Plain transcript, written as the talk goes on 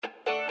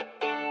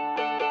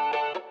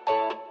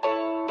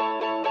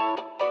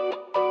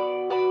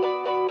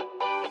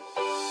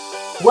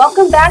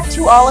Welcome back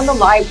to All in the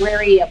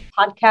Library, a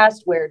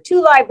podcast where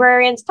two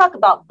librarians talk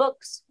about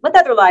books with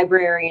other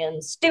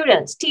librarians,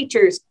 students,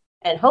 teachers,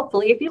 and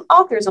hopefully a few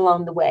authors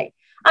along the way.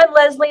 I'm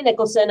Leslie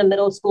Nicholson, a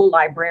middle school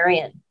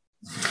librarian.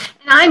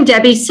 And I'm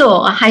Debbie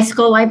Sewell, a high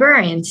school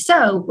librarian.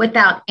 So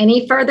without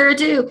any further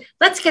ado,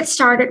 let's get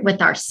started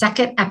with our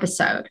second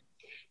episode.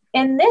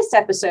 In this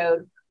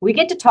episode, we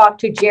get to talk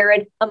to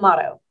Jared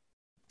Amato.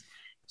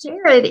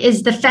 Jared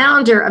is the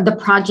founder of the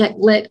Project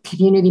Lit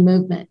community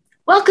movement.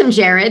 Welcome,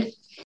 Jared.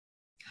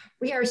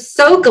 We are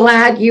so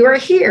glad you are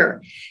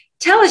here.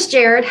 Tell us,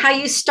 Jared, how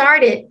you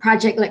started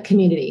Project Lit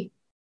Community.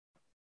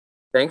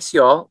 Thanks,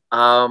 y'all.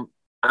 I'm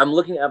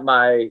looking at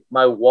my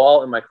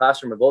wall in my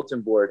classroom, my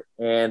bulletin board,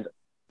 and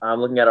I'm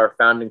looking at our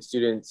founding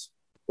students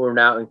who are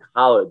now in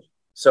college.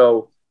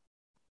 So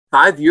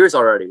 5 years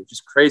already, which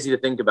is crazy to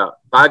think about.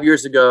 5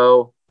 years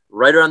ago,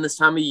 right around this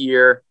time of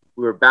year,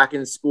 we were back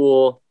in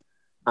school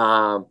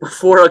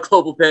before a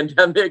global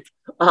pandemic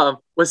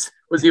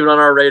was even on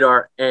our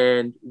radar.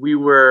 And we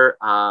were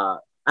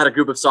at a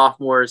group of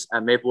sophomores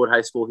at Maplewood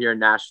High School here in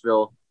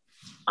Nashville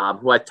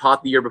who I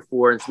taught the year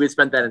before. And so we had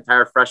spent that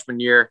entire freshman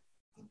year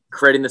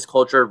creating this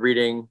culture of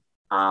reading,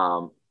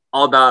 all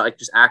about like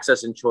just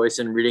access and choice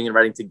and reading and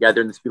writing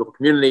together in this beautiful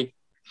community.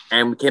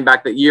 And we came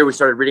back that year, we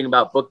started reading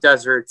about book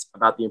deserts,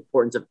 about the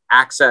importance of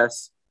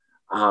access.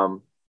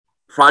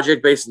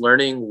 Project-based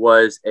learning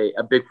was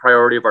a big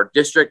priority of our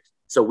district.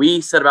 So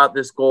we set about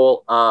this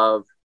goal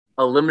of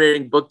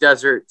eliminating book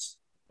deserts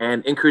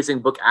and increasing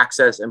book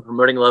access and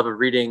promoting love of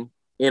reading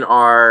in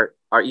our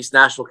East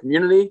Nashville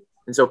community.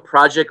 And so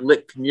Project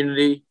Lit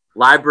Community,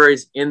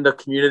 Libraries in the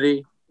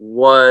Community,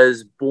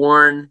 was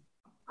born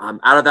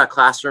out of that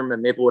classroom at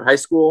Maplewood High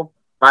School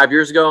 5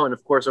 years ago. And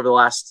of course, over the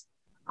last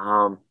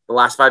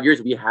 5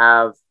 years, we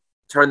have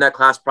turned that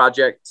class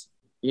project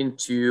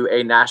into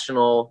a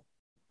national,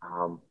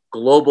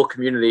 global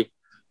community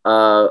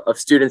of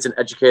students and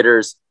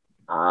educators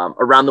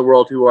around the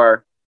world who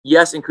are,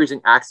 yes,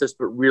 increasing access,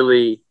 but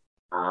really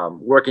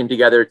working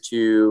together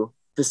to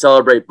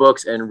celebrate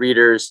books and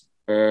readers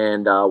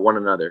and one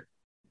another.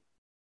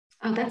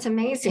 Oh, that's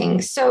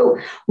amazing. So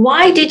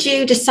why did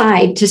you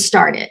decide to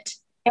start it?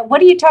 And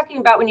what are you talking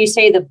about when you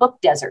say the book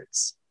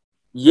deserts?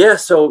 Yeah,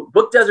 so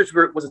book deserts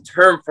was a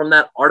term from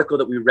that article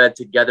that we read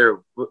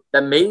together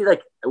that maybe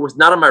it was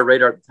not on my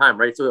radar at the time,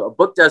 right? So a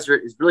book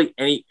desert is really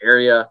any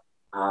area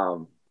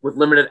with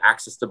limited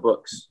access to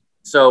books.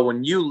 So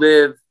when you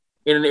live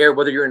in an area,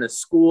 whether you're in a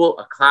school,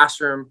 a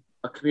classroom,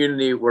 a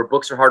community where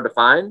books are hard to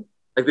find,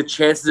 like the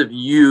chances of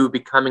you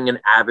becoming an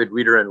avid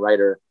reader and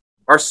writer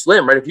are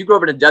slim, right? If you grow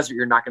up in a desert,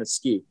 you're not going to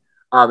ski.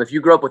 If you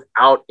grow up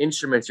without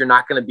instruments, you're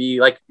not going to be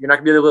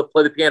able to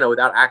play the piano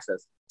without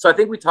access. So I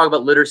think we talk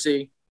about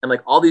literacy and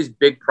like all these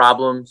big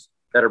problems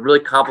that are really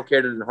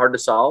complicated and hard to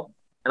solve.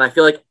 And I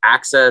feel like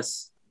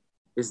access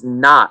is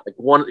not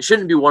it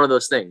shouldn't be one of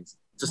those things.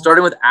 So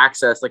starting with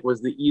access,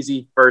 was the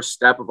easy first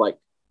step of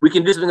we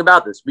can do something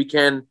about this. We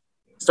can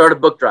start a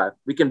book drive.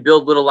 We can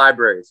build little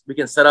libraries. We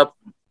can set up,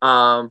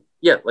 our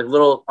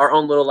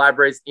own little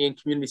libraries in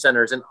community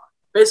centers. And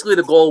basically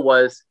the goal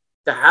was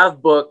to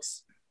have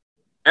books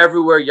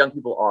everywhere young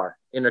people are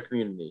in their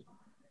community.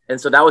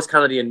 And so that was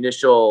kind of the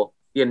initial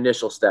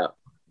step.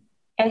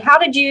 And how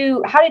did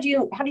you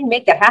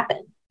make that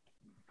happen?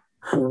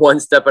 One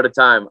step at a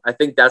time. I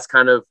think that's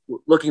kind of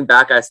looking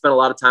back. I spent a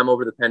lot of time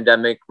over the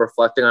pandemic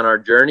reflecting on our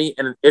journey,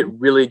 and it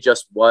really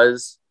just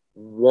was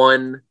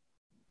one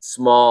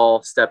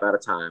small step at a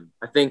time.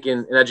 I think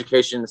in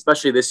education,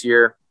 especially this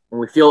year,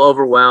 when we feel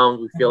overwhelmed,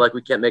 we feel like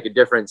we can't make a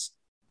difference.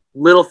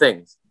 Little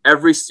things.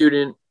 Every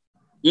student,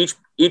 each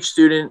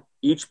student,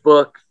 each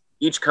book,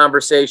 each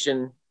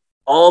conversation,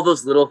 all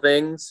those little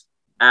things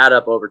add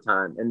up over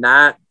time. And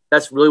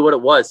that's really what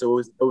it was. So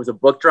it was a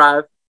book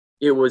drive.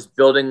 It was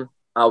building.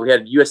 We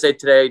had USA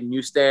Today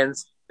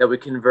newsstands that we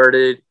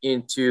converted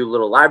into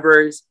little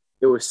libraries.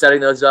 It was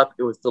setting those up.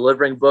 It was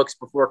delivering books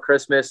before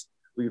Christmas.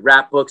 We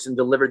wrapped books and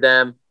delivered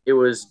them. It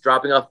was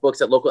dropping off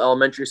books at local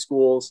elementary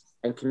schools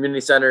and community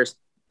centers.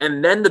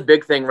 And then the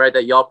big thing, right,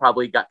 that y'all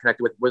probably got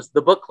connected with was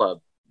the book club.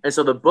 And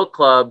so the book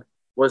club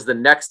was the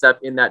next step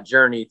in that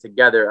journey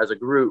together as a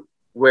group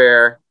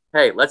where,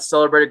 hey, let's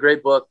celebrate a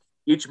great book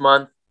each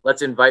month.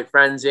 Let's invite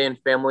friends in,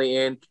 family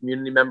in,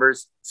 community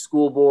members,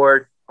 school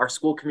board, our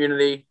school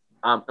community,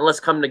 and let's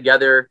come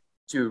together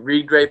to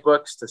read great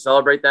books, to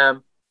celebrate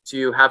them,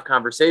 to have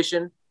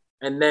conversation.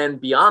 And then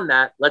beyond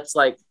that, let's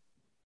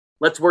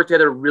work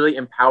together to really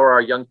empower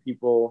our young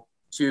people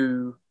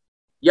to,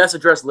 yes,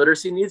 address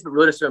literacy needs, but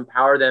really just to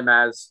empower them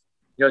as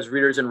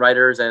readers and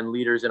writers and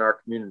leaders in our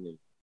community.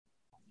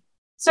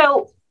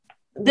 So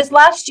this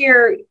last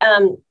year,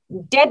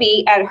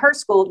 Debbie at her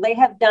school, they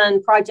have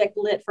done Project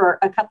Lit for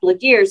a couple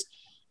of years.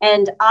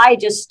 And I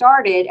just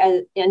started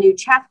a new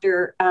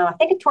chapter. I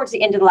think towards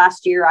the end of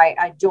last year,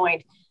 I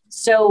joined.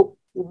 So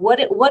what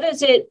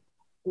is it?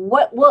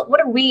 What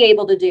are we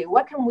able to do?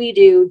 What can we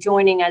do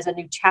joining as a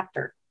new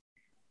chapter?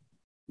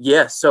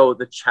 Yeah, so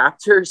the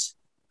chapters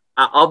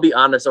I'll be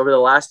honest, over the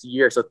last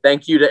year, so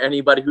thank you to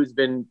anybody who's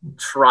been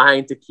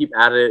trying to keep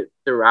at it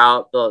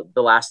throughout the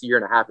last year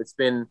and a half.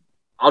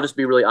 I'll just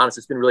be really honest,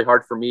 it's been really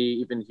hard for me,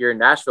 even here in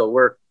Nashville,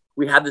 where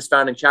we had this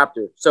founding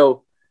chapter.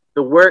 So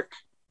the work,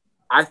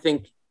 I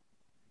think,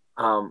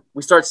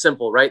 we start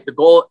simple, right? The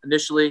goal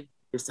initially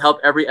is to help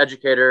every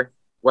educator,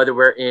 whether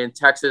we're in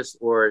Texas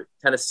or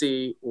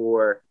Tennessee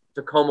or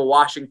Tacoma,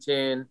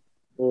 Washington,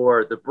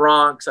 or the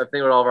Bronx. I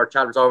think with all of our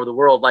chapters all over the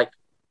world, like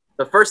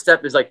the first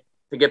step is like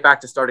to get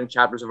back to starting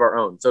chapters of our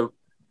own. So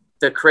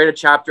to create a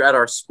chapter at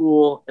our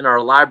school, in our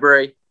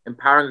library,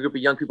 empowering a group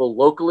of young people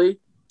locally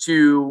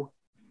to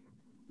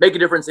make a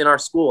difference in our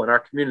school, in our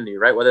community,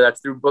 right? Whether that's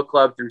through book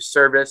club, through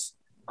service,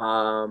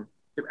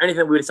 through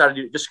anything we decided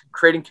to do, just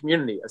creating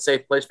community, a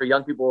safe place for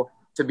young people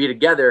to be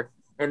together.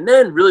 And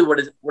then really what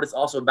it's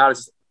also about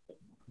is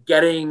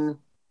getting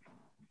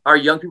our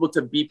young people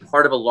to be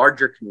part of a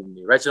larger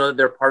community, right? So that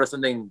they're part of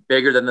something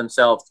bigger than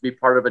themselves, to be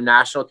part of a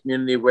national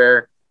community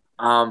where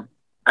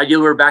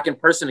ideally we're back in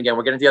person again.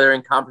 We're getting together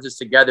in conferences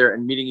together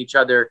and meeting each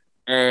other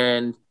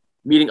and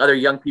meeting other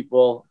young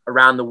people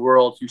around the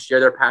world who share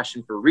their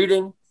passion for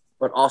reading,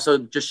 but also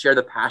just share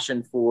the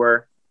passion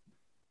for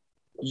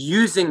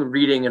using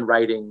reading and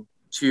writing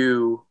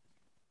to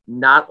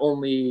not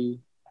only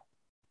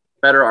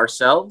better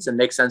ourselves and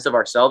make sense of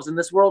ourselves in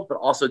this world, but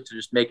also to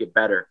just make it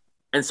better.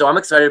 And so I'm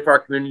excited for our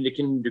community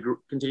to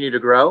continue to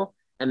grow.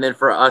 And then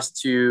for us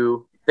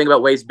to think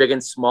about ways big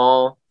and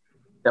small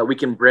that we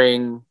can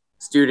bring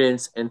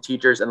students and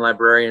teachers and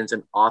librarians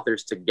and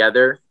authors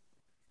together,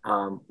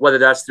 whether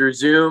that's through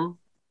Zoom,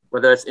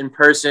 whether that's in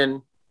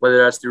person, whether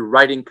that's through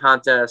writing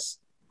contests,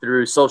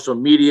 through social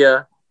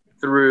media,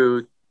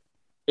 through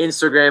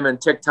Instagram and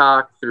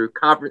TikTok, through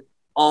conference,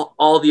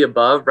 all the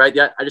above, right?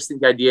 Yeah, I just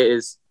think the idea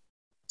is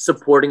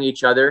supporting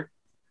each other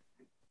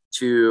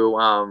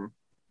to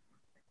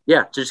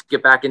just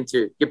get back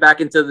into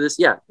this,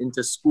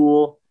 into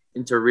school,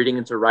 into reading,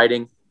 into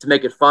writing, to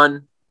make it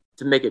fun,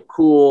 to make it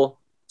cool,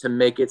 to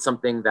make it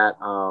something that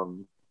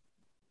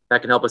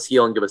that can help us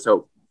heal and give us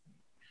hope.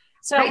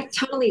 So I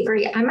totally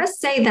agree. I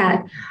must say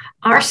that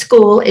our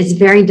school is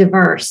very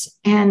diverse,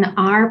 and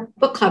our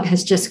book club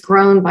has just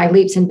grown by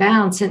leaps and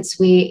bounds since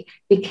we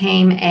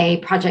became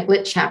a Project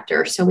Lit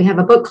chapter. So we have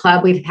a book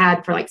club we've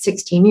had for like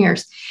 16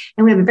 years,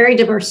 and we have a very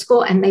diverse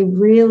school, and they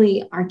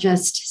really are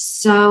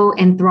just so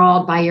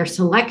enthralled by your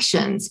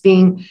selections,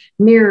 being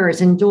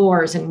mirrors and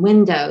doors and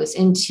windows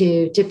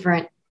into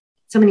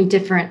so many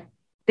different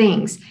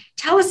things.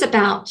 Tell us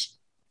about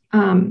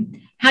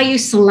how you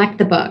select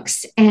the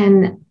books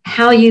and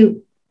how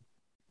you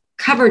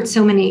covered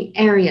so many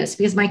areas,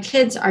 because my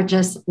kids are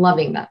just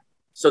loving them.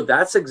 So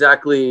that's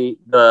exactly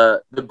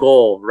the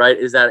goal, right?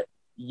 Is that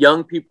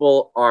young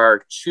people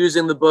are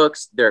choosing the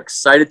books. They're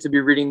excited to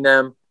be reading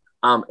them.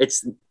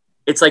 It's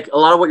like a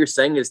lot of what you're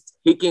saying is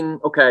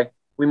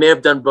we may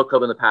have done book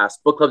club in the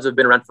past. Book clubs have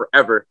been around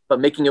forever, but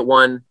making it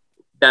one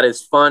that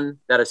is fun,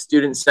 that is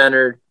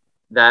student-centered,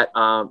 that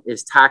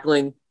is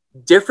tackling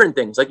different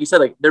things. Like you said,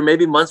 like there may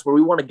be months where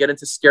we want to get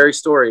into scary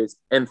stories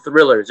and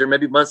thrillers. There may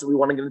be months that we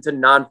want to get into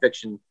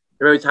nonfiction.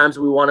 There may be times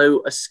we want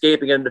to escape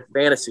and get into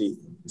fantasy.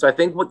 So I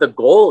think what the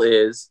goal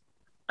is,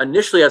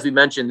 initially, as we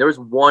mentioned, we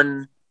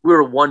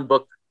were one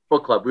book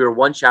club. We were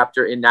one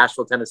chapter in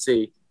Nashville,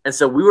 Tennessee. And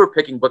so we were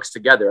picking books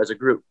together as a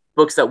group,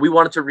 books that we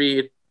wanted to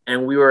read,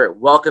 and we were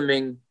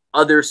welcoming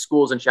other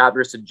schools and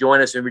chapters to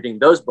join us in reading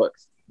those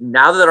books.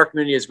 Now that our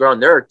community has grown,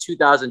 there are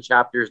 2,000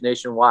 chapters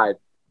nationwide.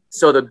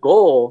 So the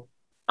goal,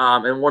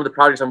 and one of the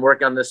projects I'm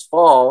working on this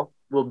fall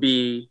will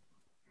be,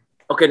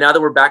 now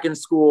that we're back in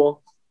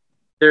school,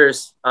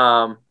 there's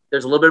a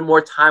little bit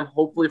more time,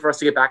 hopefully, for us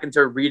to get back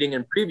into reading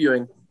and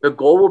previewing. The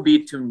goal will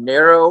be to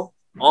narrow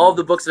all of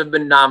the books that have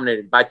been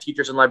nominated by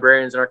teachers and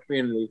librarians in our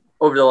community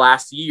over the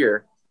last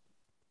year,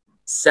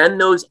 send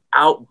those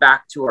out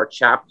back to our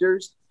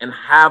chapters, and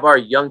have our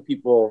young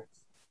people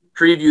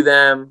preview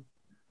them,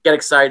 get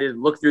excited,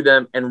 look through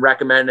them, and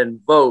recommend and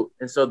vote.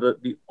 And so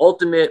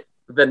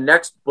the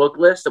next book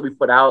list that we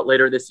put out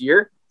later this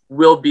year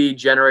will be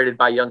generated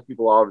by young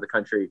people all over the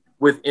country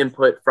with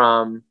input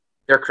from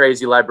their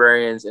crazy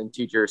librarians and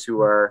teachers who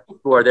are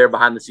there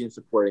behind the scenes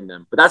supporting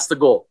them. But that's the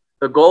goal.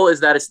 The goal is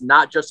that it's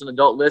not just an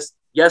adult list.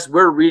 Yes,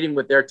 we're reading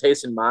with their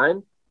taste in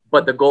mind,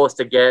 but the goal is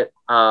to get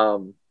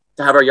to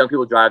have our young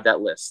people drive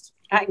that list.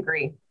 I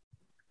agree.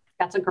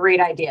 That's a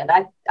great idea.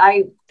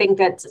 I think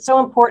that's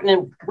so important.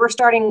 And we're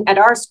starting at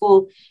our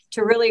school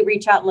to really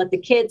reach out and let the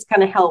kids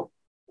kind of help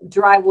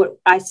drive what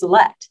I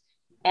select.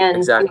 And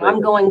exactly.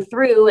 I'm going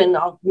through and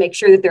I'll make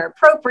sure that they're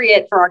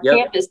appropriate for our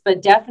campus,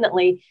 but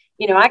definitely,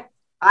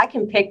 I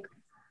can pick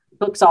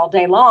books all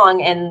day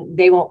long and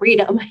they won't read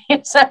them.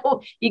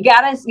 So you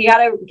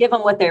gotta give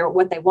them what they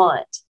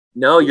want.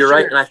 No, you're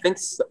right. And I think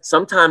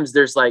sometimes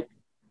there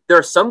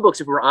are some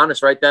books, if we're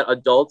honest, right, that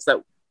adults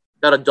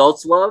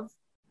love,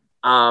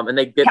 and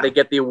they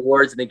get the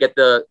awards and they get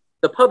the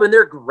pub, and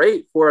they're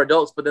great for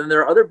adults. But then there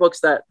are other books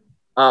that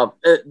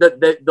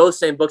those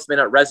same books may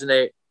not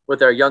resonate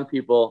with our young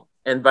people,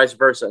 and vice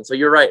versa. And so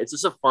you're right. It's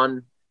just a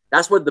fun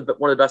that's what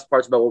one of the best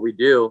parts about what we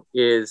do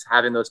is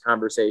having those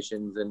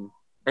conversations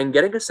and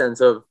getting a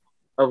sense of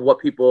what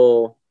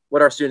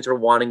our students are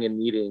wanting and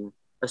needing,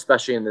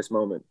 especially in this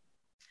moment.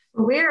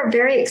 We're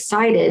very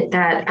excited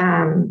that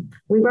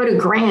we wrote a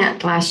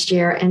grant last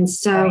year. And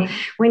so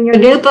when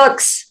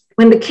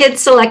the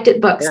kids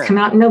selected books come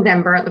out in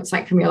November, it looks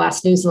like from your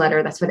last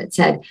newsletter, that's what it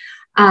said.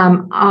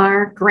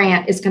 Our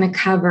grant is going to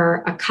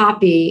cover a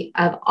copy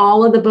of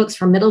all of the books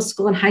from middle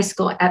school and high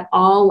school at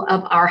all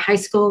of our high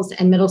schools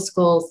and middle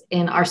schools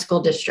in our school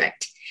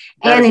district.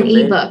 And an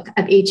ebook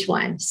of each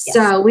one. Yes.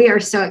 So we are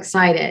so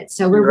excited.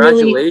 So we're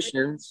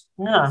congratulations.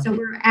 So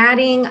we're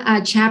adding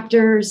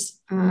chapters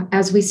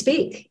as we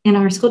speak in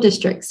our school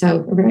district. So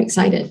we're very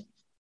excited.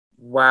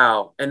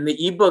 Wow. And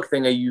the ebook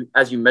thing,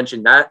 as you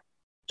mentioned, that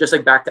just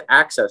like back to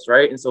access,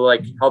 right? And so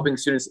like helping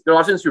students, there are a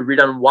lot of students who read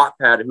on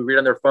Wattpad, who read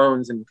on their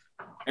phones, and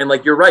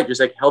like you're right, just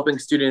like helping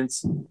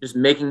students, just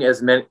making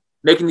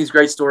these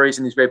great stories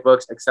and these great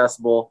books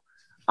accessible,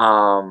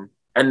 and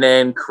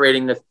then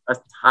creating a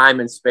time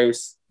and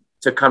space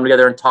to come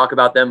together and talk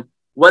about them.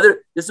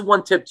 Whether this is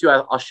one tip too,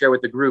 I'll share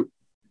with the group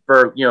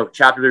for,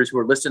 chapter leaders who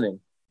are listening.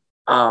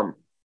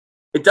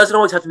 It doesn't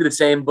always have to be the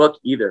same book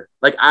either.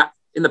 Like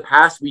in the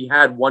past, we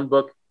had one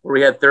book where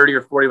we had 30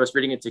 or 40 of us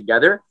reading it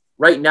together.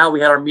 Right now, we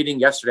had our meeting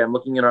yesterday. I'm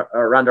looking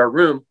around our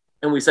room,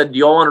 and we said, do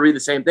you all want to read the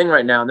same thing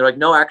right now? And they're like,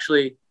 no,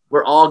 actually,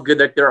 we're all good.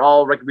 Like they're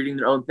all like reading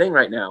their own thing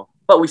right now.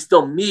 But we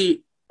still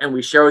meet and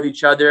we share with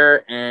each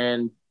other,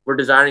 and we're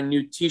designing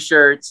new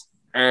T-shirts,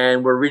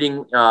 and we're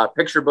reading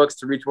picture books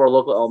to read to our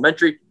local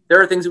elementary. There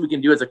are things that we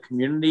can do as a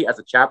community, as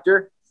a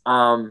chapter.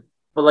 But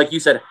like you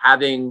said,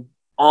 having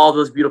all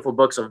those beautiful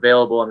books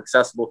available and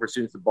accessible for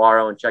students to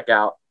borrow and check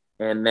out,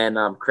 and then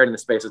creating the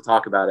space to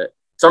talk about it.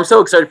 So I'm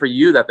so excited for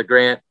you that the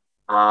grant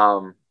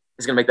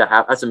is going to make that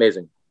happen. That's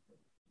amazing.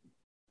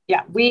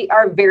 Yeah, we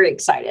are very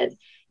excited.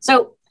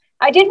 So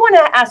I did want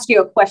to ask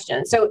you a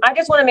question. So I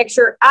just want to make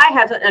sure I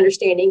have an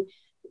understanding.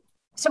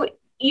 So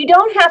you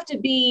don't have to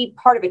be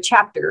part of a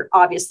chapter,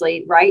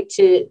 obviously, right,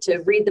 to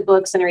read the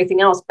books and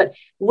everything else. But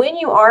when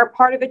you are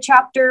part of a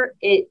chapter,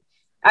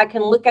 I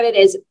can look at it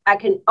as, I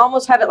can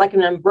almost have it like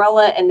an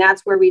umbrella, and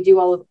that's where we do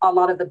a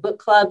lot of the book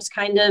clubs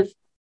kind of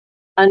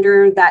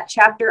under that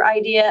chapter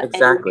idea.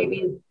 Exactly. And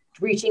maybe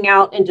reaching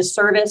out into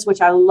service,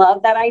 which I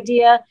love that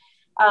idea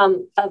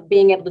of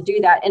being able to do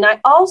that. And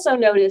I also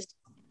noticed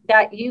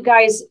that you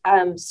guys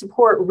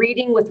support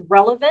reading with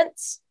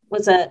relevance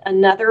was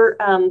another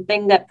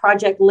thing that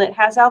Project Lit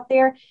has out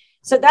there.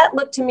 So that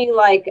looked to me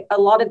like a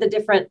lot of the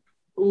different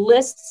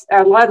lists, or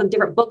a lot of the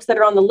different books that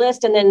are on the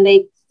list, and then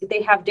they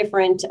have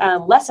different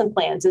lesson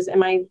plans.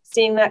 Am I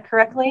seeing that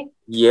correctly?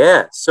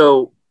 Yeah.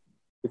 So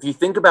if you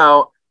think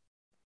about,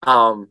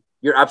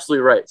 you're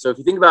absolutely right. So if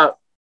you think about,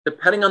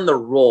 depending on the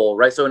role,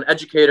 right? So an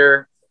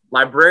educator,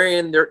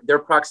 librarian, their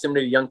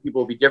proximity to young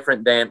people will be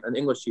different than an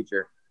English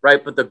teacher,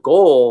 right? But the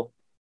goal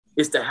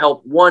is to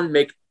help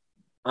make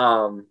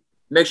sure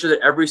that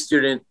every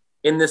student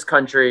in this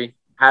country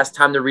has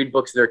time to read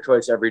books of their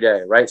choice every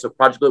day, right? So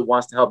Project Lit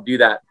wants to help do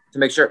that, to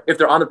make sure if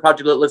they're on the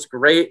Project Lit list,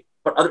 great,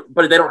 but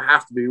they don't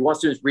have to be. We want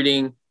students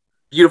reading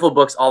beautiful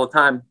books all the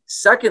time.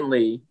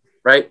 Secondly,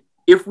 right,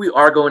 if we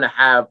are going to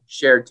have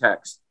shared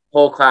text,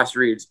 whole class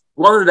reads,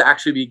 we want them to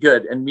actually be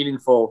good and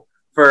meaningful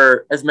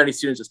for as many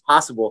students as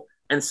possible.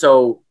 And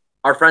so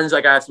our friends,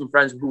 like I have some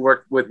friends who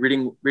work with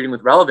reading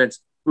with relevance,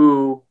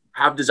 who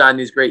have designed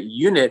these great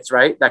units,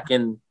 right, that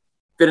can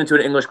fit into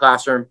an English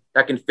classroom,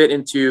 that can fit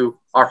into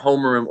our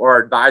homeroom or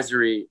our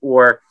advisory,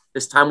 or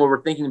this time where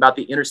we're thinking about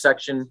the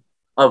intersection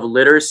of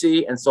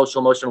literacy and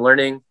social emotional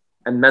learning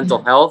and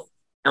mental health,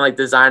 and like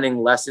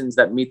designing lessons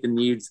that meet the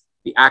needs,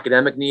 the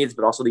academic needs,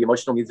 but also the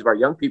emotional needs of our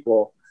young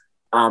people.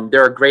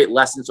 There are great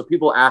lessons. So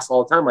people ask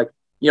all the time, like,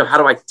 how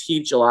do I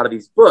teach a lot of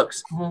these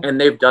books? Mm-hmm.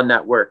 And they've done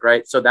that work,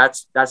 right? So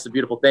that's the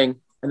beautiful thing.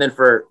 And then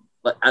to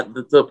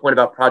the point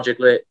about Project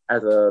Lit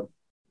as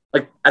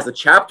a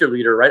chapter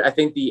leader, right? I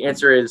think the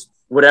answer is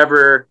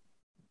whatever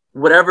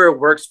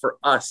works for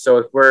us. So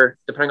if we're,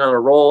 depending on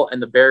our role and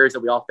the barriers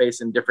that we all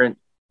face in different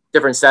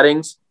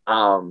settings,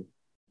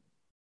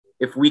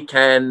 if we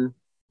can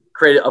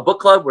create a book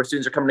club where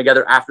students are coming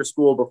together after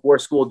school, before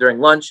school, during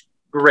lunch,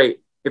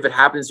 great. If it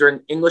happens during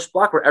English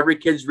block where every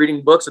kid's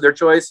reading books of their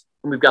choice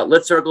and we've got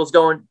lit circles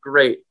going,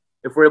 great.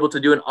 If we're able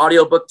to do an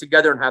audio book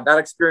together and have that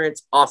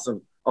experience,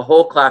 awesome. A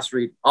whole class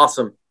read,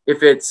 awesome.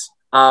 If it's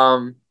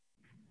with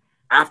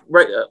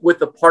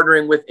the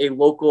partnering with a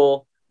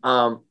local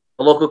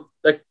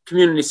like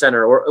community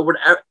center or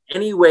whatever,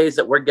 any ways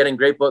that we're getting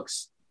great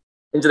books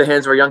into the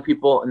hands of our young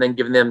people and then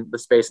giving them the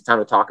space and time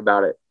to talk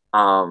about it,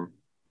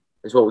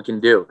 is what we can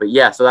do. But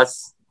yeah, so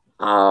that's,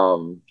 I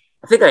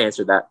think I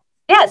answered that.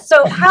 Yeah.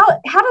 So how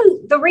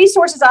do the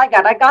resources I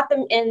got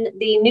them in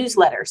the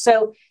newsletter.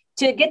 So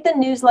to get the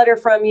newsletter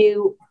from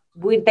you,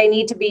 you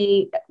need to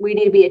be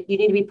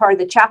part of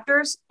the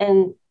chapters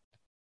and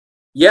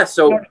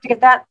to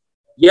get that.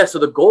 Yeah. So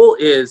the goal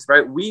is,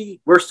 right,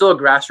 we're still a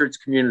grassroots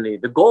community.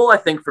 The goal, I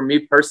think, for me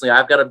personally,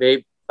 I've got a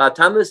baby. By the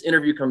time this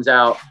interview comes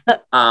out,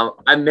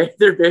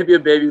 there may be a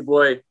baby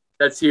boy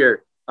that's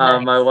here.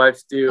 Nice. My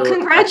wife's due. Well,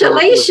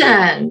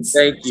 congratulations.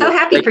 Thank you. So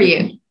happy for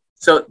you.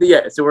 So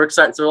we're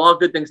excited. So all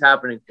good things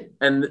happening.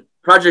 And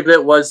Project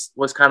Lit was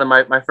kind of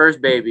my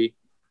first baby.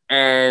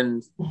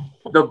 And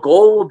the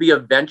goal will be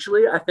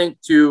eventually, I think,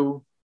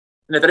 and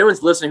if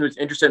anyone's listening who's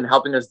interested in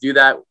helping us do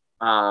that,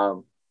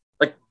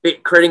 like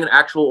creating an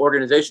actual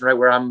organization, right,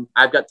 where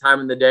I've got time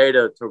in the day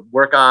to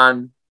work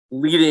on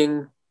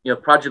leading,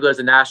 Project Lit as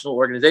a national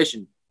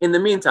organization. In the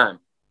meantime,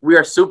 we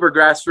are super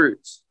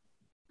grassroots.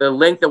 The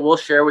link that we'll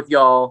share with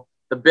y'all,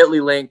 the bit.ly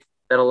link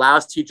that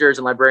allows teachers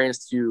and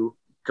librarians to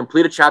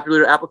complete a chapter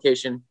leader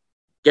application,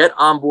 get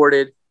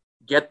onboarded,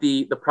 get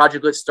the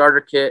Project Lit starter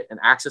kit and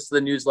access to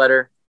the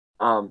newsletter.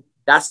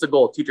 That's the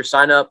goal. Teachers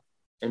sign up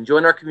and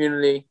join our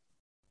community.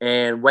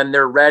 And when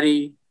they're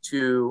ready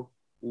to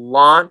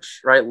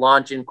launch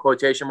in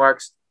quotation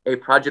marks, a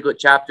Project Lit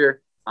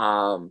chapter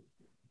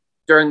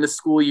during the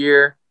school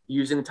year,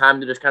 using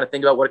time to just kind of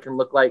think about what it can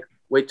look like,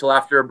 wait till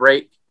after a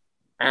break,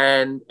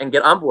 and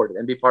get onboarded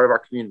and be part of our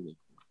community.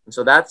 And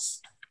so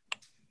that's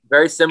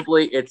very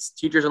simply, it's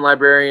teachers and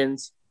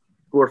librarians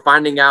who are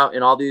finding out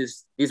in all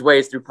these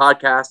ways through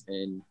podcasts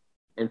and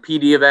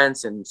PD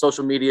events and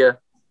social media,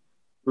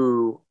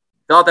 who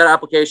fill out that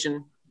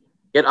application,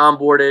 get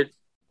onboarded,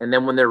 and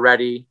then when they're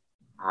ready,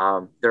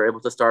 they're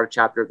able to start a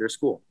chapter at their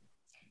school.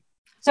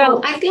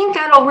 So I think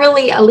that'll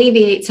really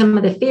alleviate some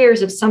of the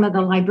fears of some of the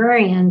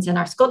librarians in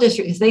our school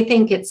district, because they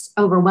think it's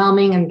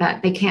overwhelming and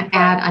that they can't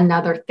add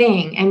another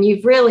thing. And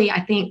you've really, I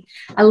think,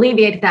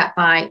 alleviated that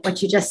by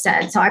what you just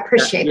said. So I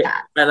appreciate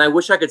that. And I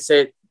wish I could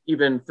say it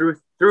even through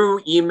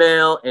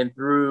email and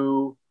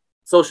through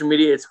social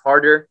media. It's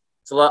harder.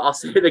 So I'll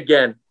say it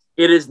again.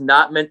 It is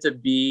not meant to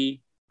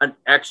be an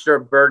extra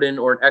burden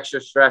or an extra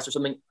stress or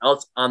something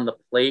else on the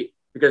plate,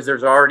 because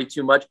there's already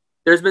too much.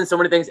 There's been so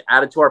many things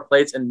added to our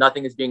plates and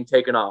nothing is being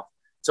taken off.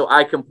 So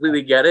I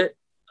completely get it.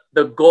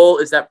 The goal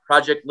is that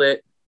Project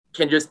Lit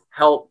can just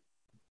help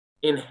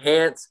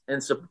enhance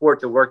and support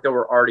the work that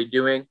we're already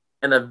doing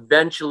and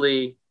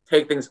eventually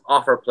take things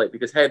off our plate,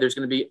 because, hey, there's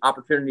going to be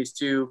opportunities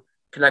to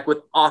connect with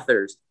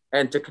authors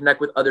and to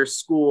connect with other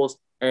schools.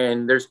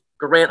 And there's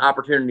grant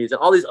opportunities and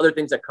all these other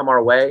things that come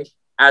our way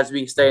as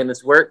we stay in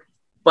this work.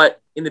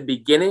 But in the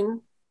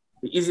beginning,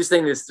 the easiest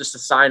thing is just to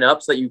sign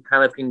up so that you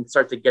kind of can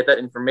start to get that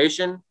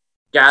information,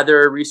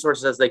 gather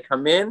resources as they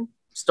come in,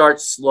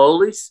 start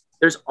slowly.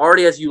 There's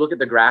already, as you look at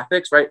the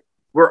graphics, right,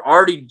 we're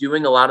already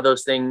doing a lot of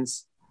those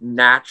things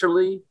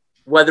naturally,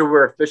 whether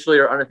we're officially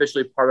or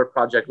unofficially part of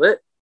Project Lit.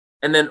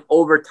 And then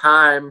over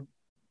time,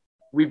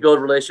 we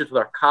build relationships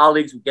with our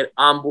colleagues. We get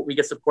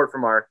support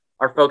from our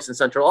folks in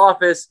central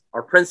office,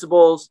 our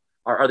principals,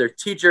 our other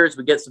teachers.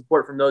 We get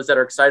support from those that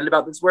are excited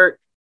about this work.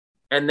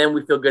 And then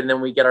we feel good. And then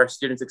we get our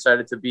students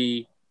excited to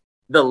be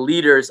the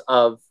leaders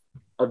of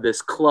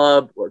this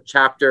club or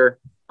chapter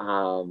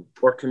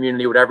or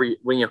community, whatever,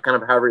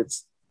 kind of however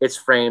it's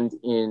framed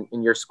in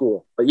your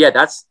school. But yeah,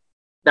 that's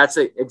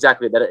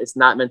exactly that. It's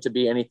not meant to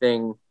be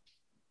anything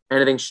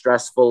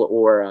stressful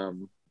or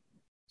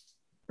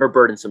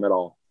burdensome at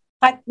all.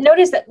 I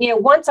noticed that,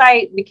 once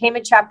I became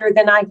a chapter,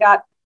 then I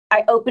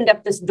opened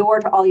up this door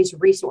to all these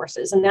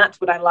resources, and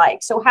that's what I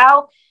like. So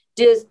how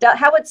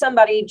would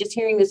somebody just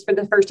hearing this for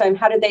the first time,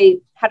 how do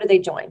they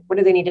join? What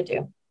do they need to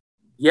do?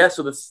 Yeah,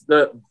 so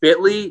the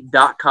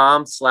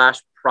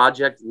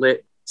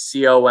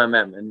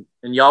bit.ly.com/projectlitcomm,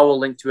 and y'all will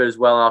link to it as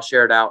well, and I'll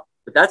share it out.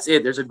 But that's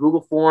it. There's a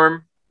Google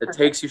form that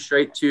takes you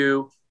straight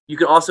to. You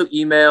can also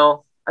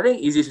email. I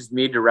think easiest is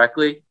me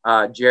directly,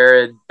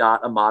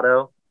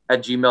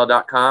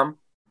 jared.amato@gmail.com.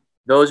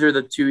 Those are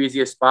the two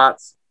easiest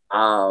spots.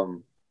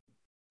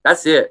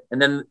 That's it.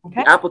 And then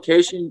the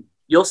application,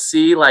 you'll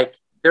see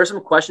there are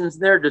some questions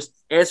in there.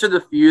 Just answer the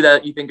few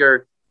that you think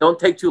don't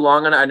take too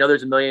long on it. I know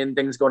there's a million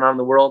things going on in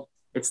the world.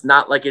 It's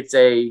not like it's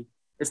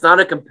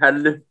not a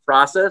competitive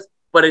process,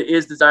 but it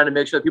is designed to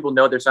make sure that people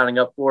know what they're signing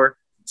up for.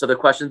 So the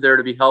questions there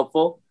to be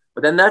helpful.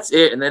 But then that's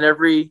it. And then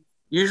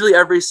usually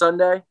every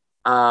Sunday,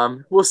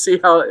 we'll see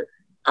how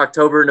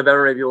October,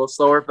 November may be a little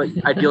slower, but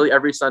ideally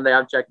every Sunday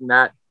I'm checking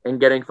that and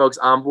getting folks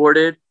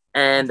onboarded.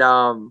 And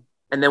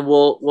then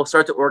we'll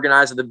start to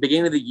organize. At the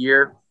beginning of the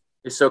year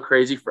is so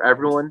crazy for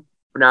everyone.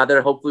 But now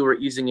that hopefully we're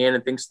easing in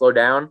and things slow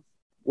down,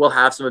 we'll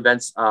have some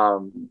events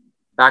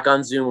back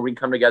on Zoom where we can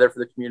come together for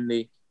the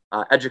community,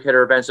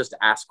 educator events just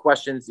to ask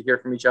questions, to hear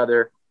from each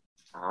other.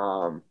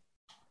 And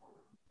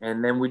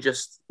then we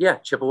just,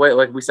 chip away,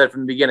 like we said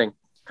from the beginning,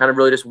 kind of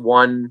really just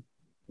one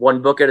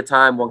book at a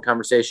time, one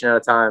conversation at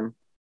a time,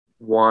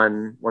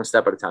 one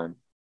step at a time.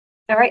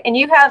 All right. And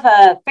you have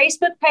a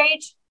Facebook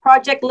page,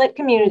 Project Lit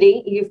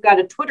Community. You've got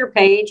a Twitter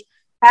page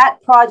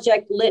at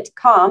Project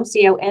Litcomm,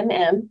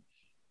 COMM.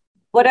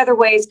 What other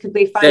ways could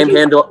we find you?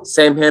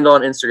 Same handle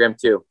on Instagram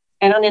too.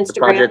 And on Instagram.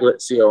 Project Lit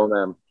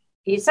COMM.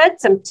 You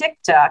said some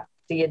TikTok.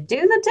 Do you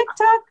do the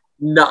TikTok?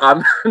 No,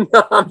 I'm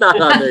not on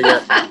there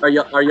yet.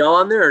 Are y'all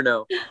on there or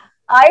no?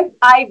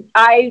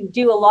 I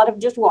do a lot of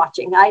just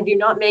watching. I do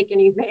not make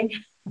anything.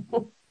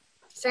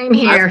 Same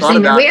here.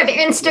 We have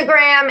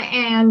Instagram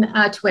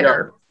and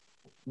Twitter.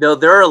 No,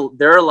 there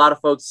are a lot of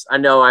folks I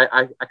know.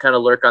 I kind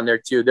of lurk on there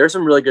too. There's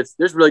really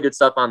good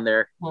stuff on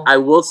there. Yeah. I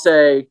will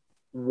say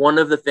one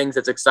of the things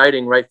that's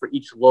exciting, right, for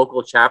each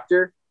local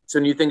chapter. So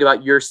when you think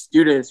about your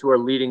students who are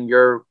leading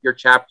your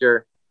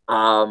chapter,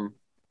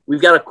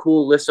 we've got a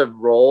cool list of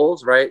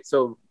roles, right?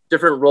 So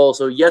different roles.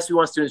 So yes, we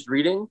want students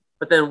reading,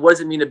 but then what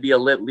does it mean to be a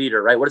lit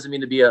leader, right? What does it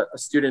mean to be a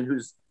student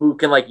who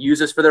can like use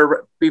this for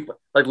their people,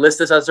 like list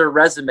this as their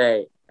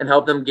resume and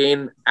help them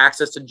gain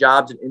access to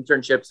jobs and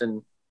internships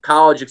and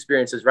college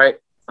experiences, right?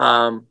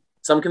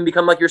 Some can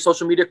become like your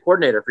social media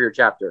coordinator for your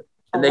chapter,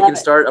 and they can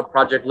start a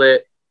Project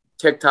Lit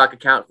TikTok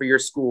account for your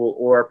school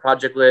or a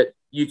Project Lit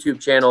YouTube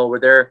channel where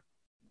they're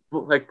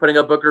like putting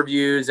up book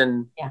reviews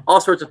and all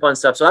sorts of fun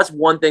stuff. So that's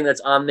one thing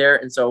that's on there.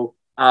 And so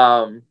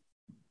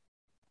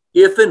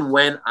if and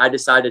when I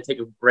decide to take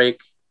a break,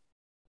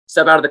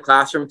 step out of the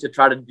classroom to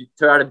try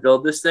to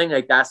build this thing,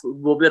 like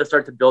we'll be able to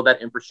start to build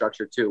that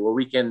infrastructure too, where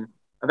we can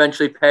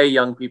eventually pay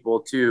young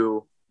people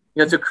to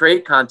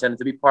create content and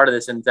to be part of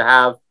this and to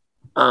have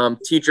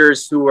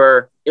teachers who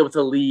are able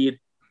to lead,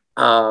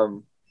 who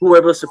are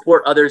able to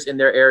support others in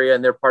their area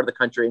and their part of the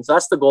country. And so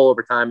that's the goal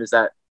over time, is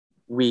that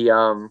we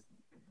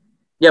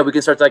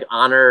can start to like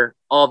honor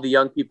all the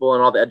young people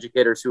and all the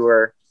educators who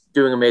are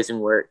doing amazing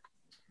work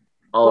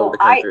all over the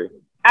country.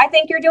 I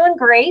think you're doing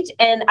great.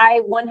 And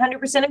I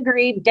 100%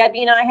 agree.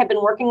 Debbie and I have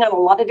been working on a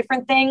lot of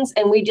different things,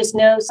 and we just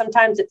know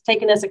sometimes it's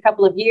taken us a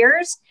couple of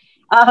years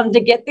to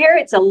get there.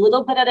 It's a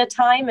little bit at a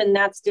time, and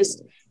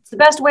it's the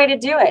best way to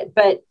do it.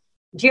 But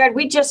Jared,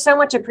 we just so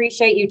much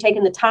appreciate you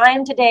taking the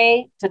time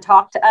today to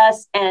talk to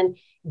us and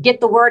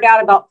get the word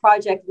out about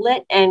Project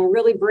Lit and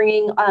really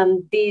bringing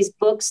these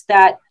books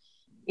that,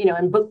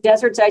 in book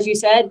deserts, as you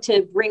said,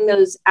 to bring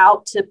those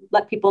out to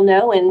let people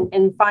know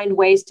and find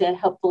ways to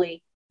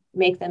hopefully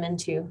make them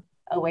into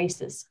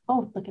oasis.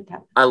 Oh, look at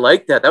that. I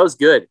like that. That was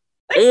good.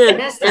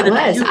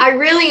 I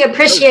really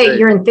appreciate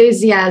your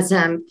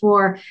enthusiasm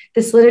for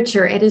this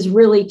literature. It has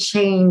really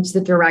changed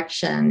the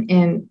direction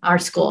in our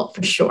school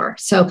for sure.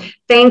 So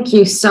thank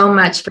you so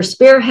much for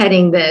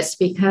spearheading this,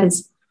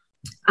 because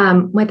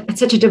with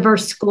such a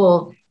diverse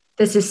school,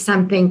 this is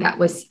something that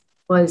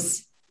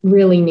was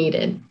really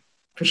needed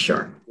for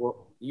sure.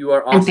 Well, you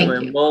are awesome.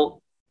 And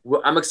well,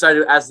 I'm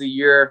excited as the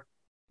year,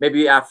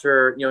 maybe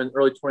after, in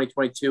early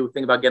 2022,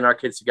 think about getting our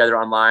kids together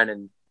online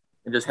and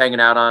just hanging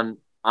out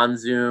on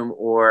Zoom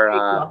or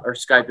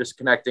Skype, just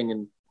connecting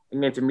and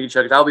getting to meet each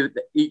other. That'll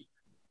be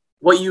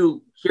what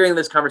you hearing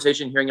this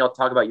conversation, hearing y'all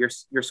talk about your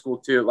school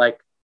too. Like,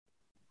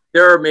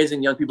 there are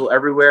amazing young people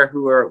everywhere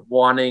who are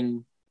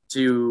wanting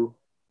to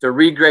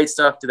read great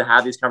stuff, to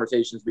have these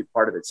conversations, be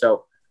part of it.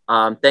 So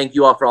thank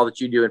you all for all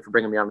that you do and for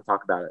bringing me on to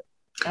talk about it.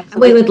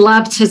 Absolutely. We would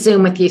love to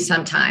Zoom with you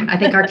sometime. I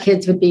think our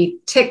kids would be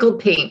tickled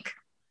pink.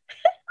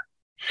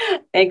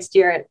 Thanks,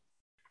 Jared.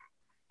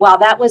 Wow,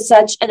 that was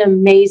such an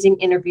amazing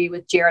interview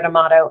with Jared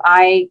Amato.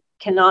 I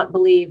cannot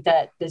believe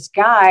that this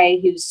guy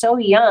who's so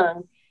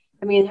young,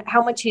 I mean,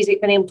 how much he's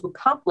been able to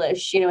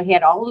accomplish. He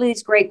had all of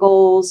these great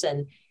goals,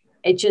 and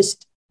I'm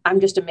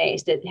just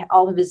amazed at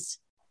all of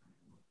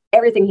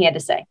everything he had to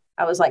say.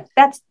 I was like,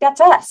 that's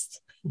us.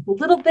 A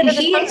little bit at a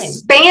time. He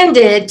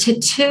expanded to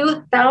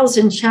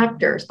 2,000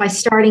 chapters by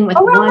starting with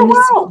around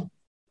the world.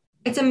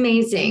 It's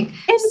amazing.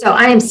 So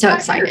I am so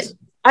excited.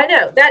 I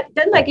know that.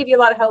 Doesn't that give you a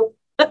lot of hope?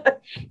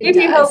 Give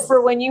you hope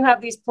for when you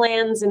have these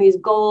plans and these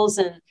goals,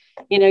 and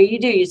you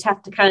just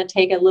have to kind of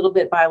take a little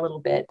bit by a little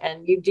bit,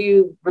 and you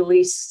do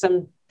release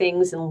some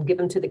things and give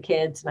them to the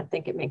kids, and I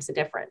think it makes a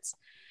difference.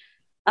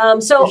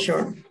 So for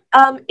sure.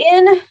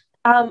 In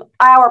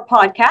our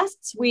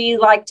podcasts, we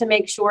like to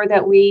make sure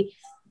that we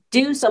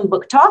do some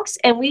book talks,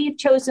 and we've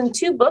chosen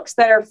 2 books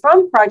that are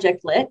from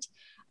Project Lit.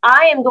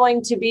 I am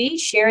going to be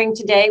sharing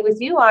today with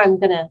you. I'm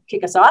going to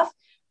kick us off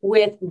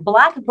with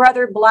Black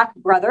Brother, Black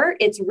Brother.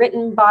 It's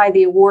written by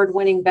the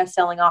award-winning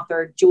best-selling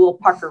author, Jewel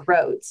Parker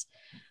Rhodes.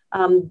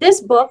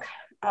 This book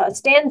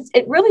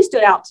it really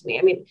stood out to me.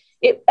 I mean,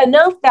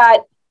 enough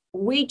that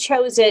we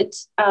chose it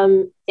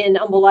in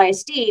Humboldt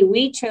ISD.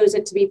 We chose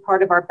it to be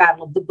part of our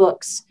Battle of the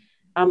Books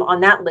on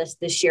that list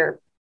this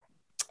year.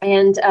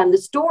 And the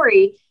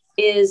story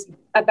is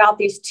about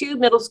these 2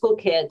 middle school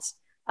kids.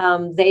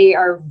 They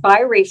are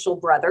biracial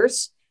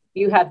brothers.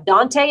 You have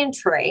Dante and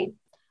Trey.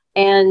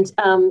 And,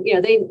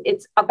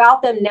 it's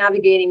about them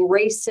navigating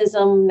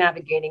racism,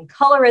 navigating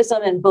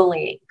colorism, and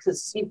bullying.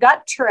 Because you've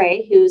got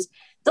Trey, who's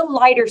the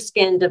lighter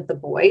skinned of the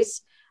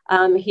boys.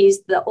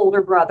 He's the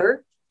older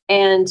brother.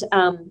 And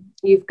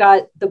you've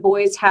got the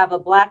boys have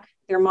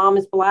their mom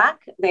is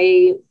Black.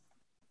 They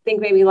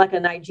think maybe like a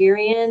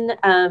Nigerian,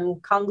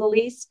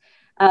 Congolese.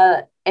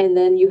 And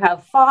then you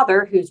have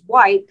father, who's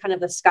white, kind of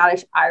the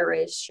Scottish,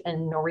 Irish,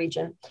 and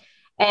Norwegian.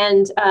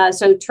 And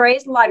so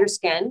Trey's lighter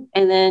skin.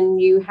 And then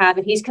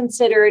he's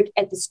considered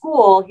at the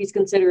school, he's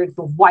considered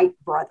the white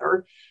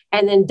brother.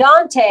 And then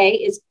Dante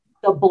is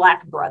the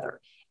Black brother.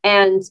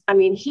 And I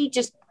mean, he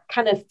just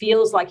kind of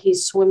feels like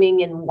he's swimming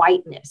in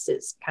whiteness,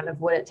 is kind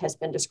of what it has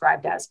been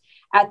described as,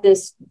 at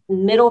this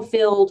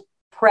Middlefield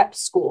prep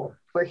school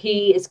where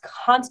he is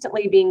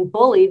constantly being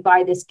bullied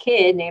by this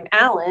kid named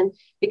Alan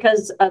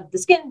because of the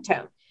skin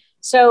tone.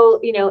 So,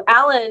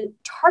 Alan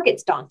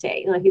targets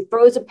Dante. He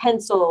throws a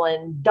pencil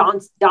and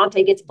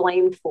Dante gets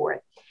blamed for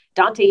it.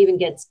 Dante even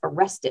gets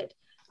arrested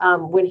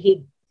when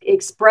he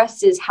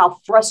expresses how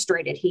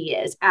frustrated he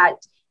is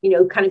at,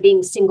 kind of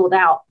being singled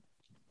out.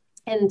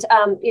 And,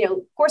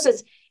 of course,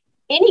 as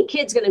any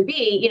kid's going to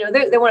be,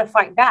 they want to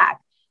fight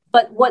back.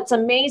 But what's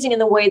amazing in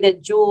the way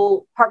that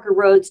Jewel Parker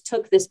Rhodes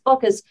took this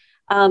book is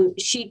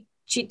she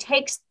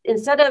takes,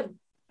 instead of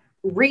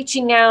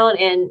reaching out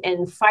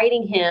and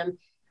fighting him,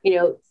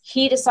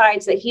 he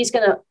decides that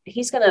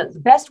the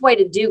best way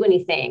to do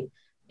anything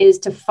is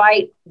to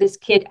fight this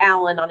kid,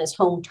 Alan, on his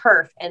home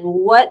turf. And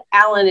what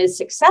Alan is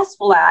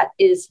successful at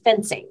is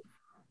fencing,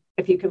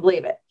 if you can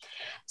believe it.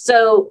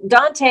 So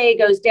Dante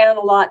goes down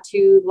a lot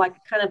to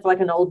kind of like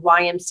an old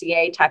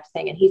YMCA type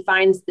thing. And he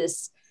finds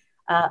this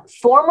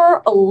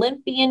former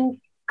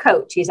Olympian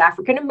coach. He's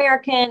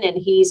African-American, and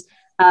he's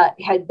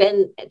had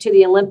been to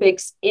the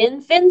Olympics in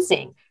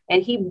fencing.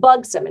 And he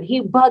bugs him and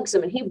he bugs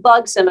him and he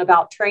bugs him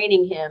about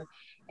training him.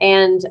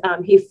 And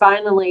he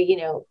finally,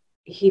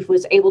 he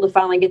was able to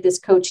finally get this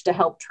coach to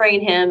help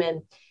train him.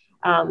 And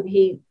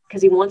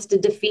because he wants to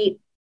defeat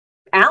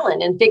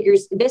Alan and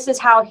figures this is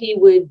how he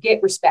would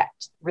get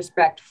respect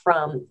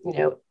from,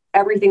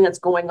 everything that's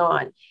going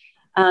on.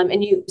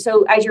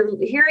 So as you're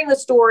hearing the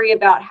story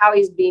about how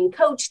he's being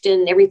coached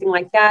and everything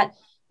like that,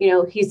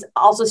 he's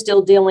also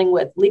still dealing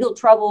with legal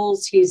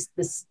troubles. His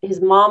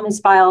mom has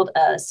filed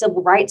a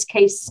civil rights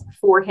case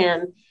for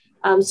him.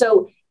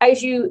 So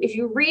if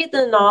you read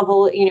the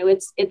novel,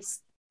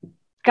 it's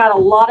got a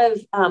lot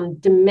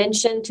of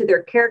dimension to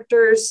their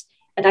characters.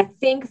 And I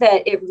think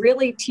that it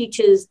really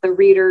teaches the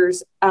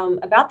readers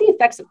about the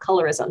effects of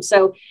colorism.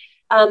 So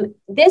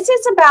this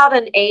is about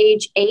an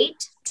age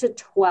 8 to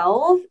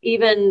 12,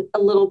 even a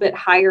little bit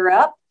higher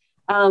up.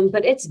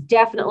 But it's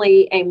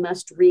definitely a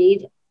must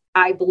read.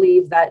 I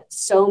believe that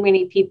so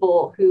many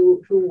people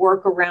who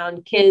work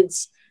around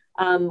kids,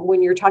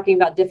 when you're talking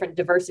about different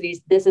diversities,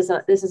 this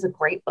is a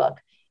great book.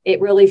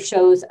 It really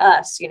shows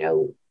us,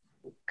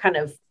 kind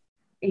of,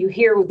 you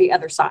hear the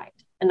other side.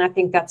 And I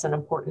think that's an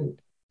important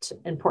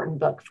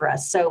book for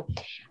us. So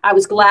I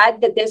was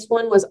glad that this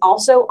one was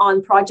also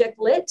on Project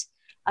Lit.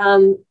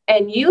 And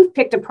you've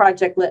picked a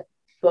Project Lit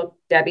book,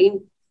 Debbie.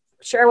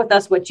 Share with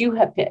us what you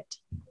have picked.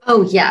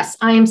 Oh, yes.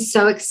 I am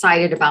so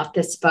excited about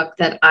this book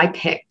that I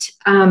picked.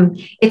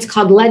 It's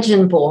called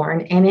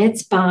Legendborn, and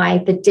it's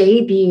by the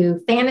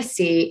debut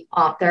fantasy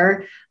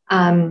author,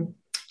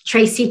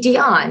 Tracy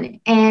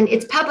Deonn, and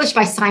it's published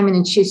by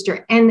Simon &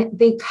 Schuster. And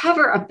the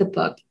cover of the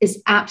book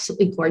is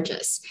absolutely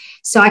gorgeous.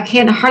 So I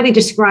can hardly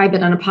describe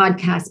it on a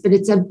podcast, but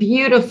it's a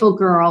beautiful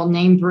girl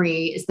named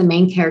Bree is the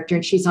main character,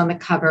 and she's on the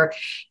cover.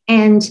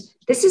 And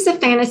this is a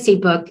fantasy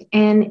book,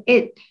 and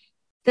the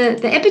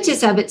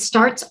impetus of it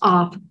starts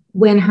off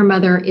when her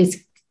mother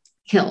is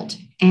killed,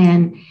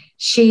 and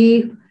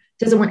she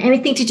doesn't want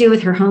anything to do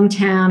with her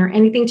hometown or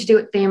anything to do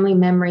with family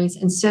memories.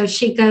 And so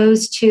she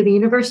goes to the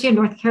University of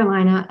North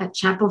Carolina at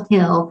Chapel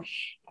Hill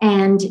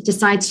and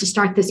decides to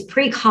start this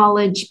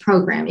pre-college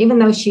program, even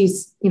though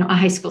she's, a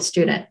high school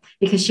student,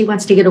 because she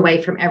wants to get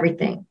away from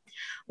everything.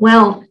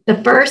 Well,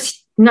 the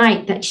first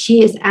night that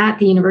she is at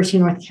the University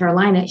of North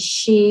Carolina,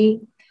 she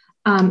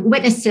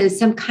witnesses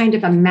some kind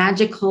of a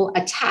magical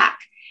attack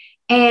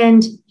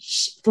and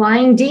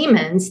flying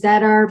demons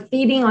that are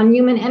feeding on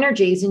human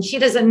energies, and she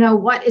doesn't know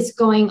what is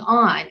going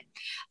on.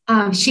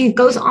 She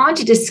goes on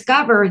to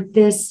discover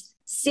this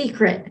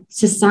secret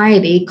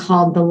society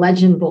called the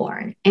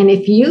Legendborn. And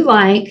if you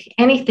like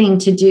anything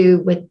to do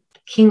with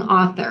King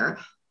Arthur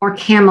or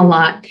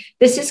Camelot,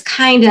 this is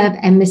kind of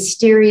a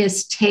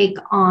mysterious take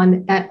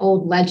on that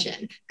old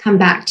legend come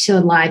back to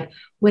life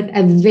with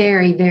a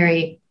very,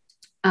 very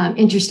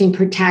interesting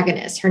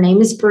protagonist. Her name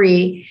is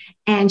Bree.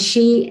 And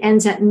she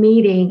ends up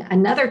meeting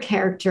another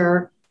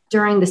character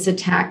during this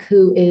attack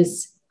who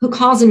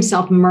calls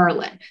himself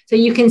Merlin. So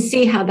you can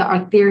see how the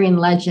Arthurian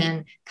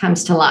legend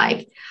comes to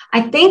life.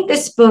 I think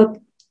this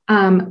book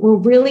will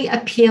really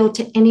appeal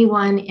to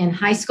anyone in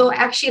high school.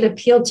 Actually, it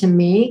appealed to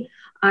me.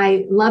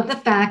 I love the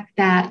fact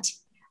that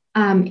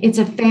it's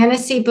a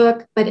fantasy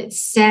book, but it's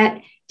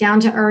set down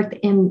to earth,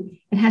 and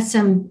it has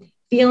some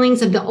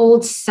feelings of the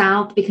old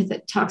South because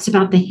it talks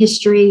about the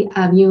history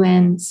of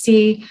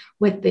UNC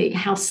with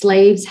how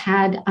slaves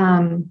had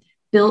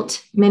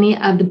built many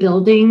of the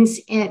buildings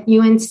at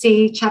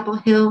UNC Chapel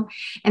Hill.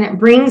 And it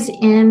brings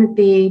in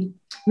the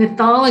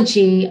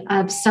mythology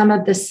of some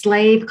of the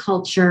slave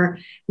culture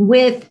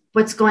with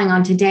what's going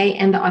on today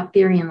and the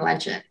Arthurian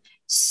legend.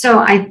 So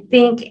I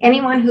think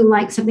anyone who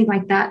likes something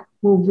like that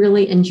will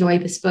really enjoy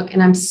this book.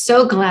 And I'm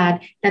so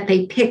glad that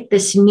they picked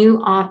this new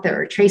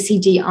author, Tracy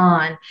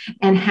Deonn,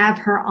 and have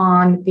her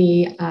on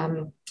the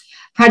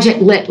Project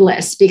Lit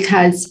list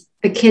because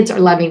the kids are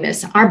loving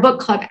this. Our book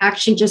club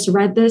actually just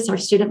read this, our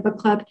student book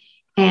club,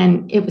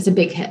 and it was a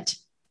big hit.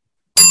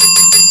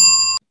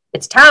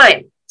 It's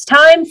time. It's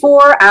time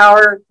for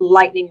our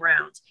lightning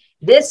round.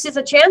 This is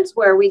a chance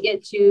where we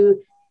get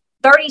to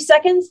 30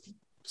 seconds,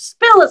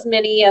 spill as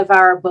many of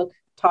our book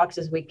talks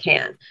as we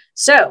can.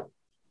 So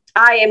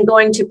I am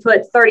going to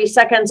put 30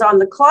 seconds on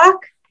the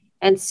clock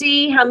and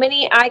see how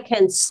many I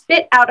can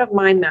spit out of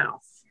my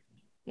mouth.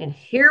 And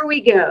here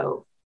we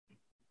go.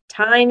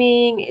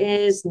 Timing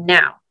is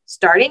now.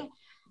 Starting.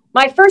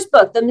 My first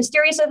book, The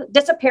Mysterious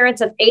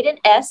Disappearance of Aiden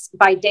S.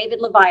 by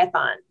David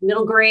Leviathan.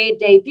 Middle grade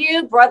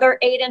debut. Brother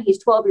Aiden,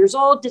 he's 12 years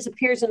old,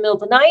 disappears in the middle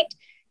of the night.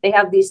 They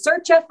have these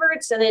search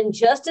efforts, and then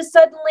just as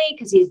suddenly,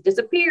 because he's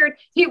disappeared,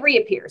 he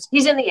reappears.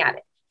 He's in the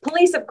attic.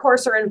 Police, of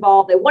course, are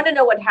involved. They want to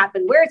know what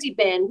happened. Where's he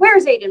been?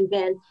 Where's Aiden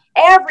been?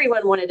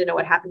 Everyone wanted to know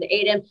what happened to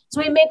Aiden.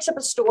 So he makes up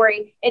a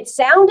story. It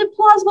sounded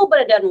plausible,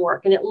 but it doesn't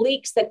work. And it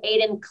leaks that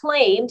Aiden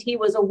claimed he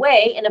was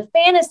away in a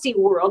fantasy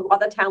world while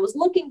the town was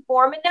looking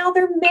for him. And now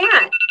they're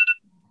mad.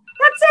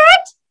 That's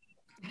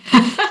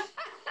it.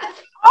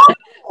 Oh.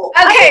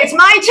 Okay, it's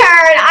my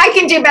turn. I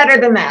can do better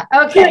than that.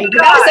 Okay.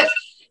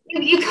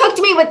 You hooked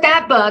me with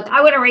that book.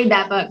 I want to read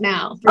that book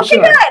now. For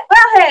sure. Good.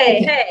 Well,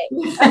 hey.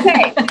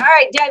 Okay. All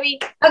right, Debbie.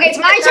 Okay, it's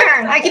my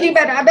turn. I can do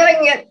better. I bet I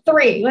can get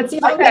 3. Let's see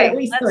if I can get at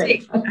least 3.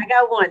 See. Okay. I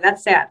got 1.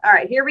 That's sad. All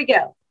right, here we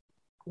go.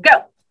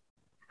 Go.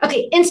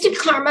 Okay, Instant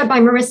Karma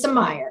by Marissa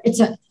Meyer. It's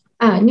a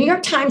New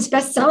York Times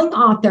bestselling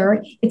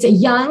author. It's a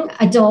young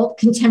adult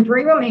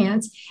contemporary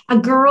romance. A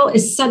girl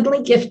is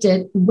suddenly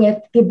gifted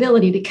with the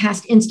ability to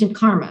cast instant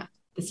karma.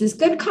 This is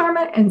good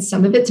karma and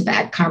some of it's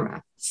bad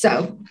karma.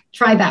 So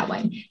try that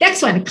one.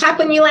 Next one, Clap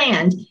When You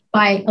Land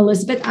by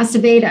Elizabeth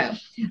Acevedo.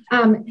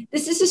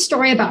 This is a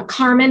story about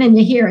Carmen and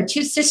Yahira,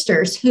 2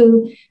 sisters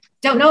who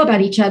don't know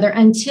about each other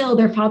until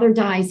their father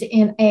dies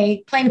in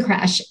a plane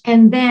crash.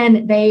 And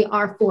then they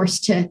are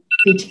forced to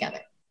be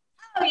together.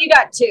 Oh, you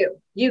got 2.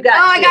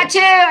 I got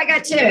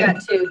two. You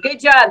got 2. Good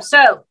job.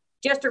 So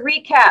just to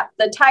recap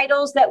the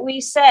titles that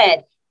we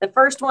said, the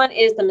first one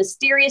is The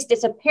Mysterious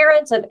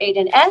Disappearance of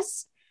Aiden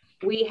S.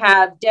 We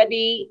have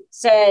Debbie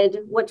said,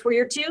 what were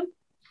your 2?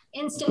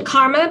 Instant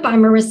Karma by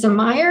Marissa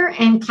Meyer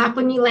and Clap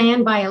When You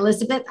Land by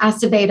Elizabeth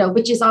Acevedo,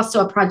 which is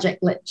also a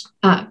Project Lit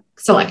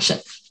selection.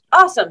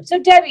 Awesome. So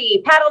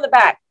Debbie, pat on the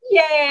back.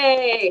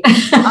 Yay.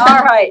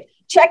 All right.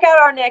 Check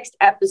out our next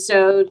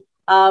episode.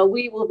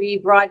 We will be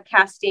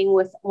broadcasting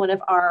with one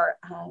of our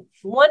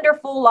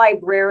wonderful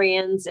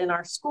librarians in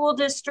our school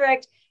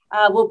district.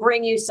 We'll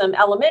bring you some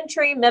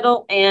elementary,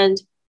 middle,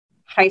 and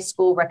high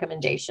school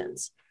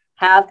recommendations.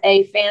 Have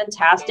a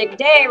fantastic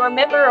day.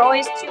 Remember,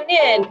 always tune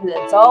in because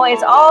it's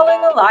always all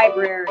in the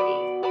library.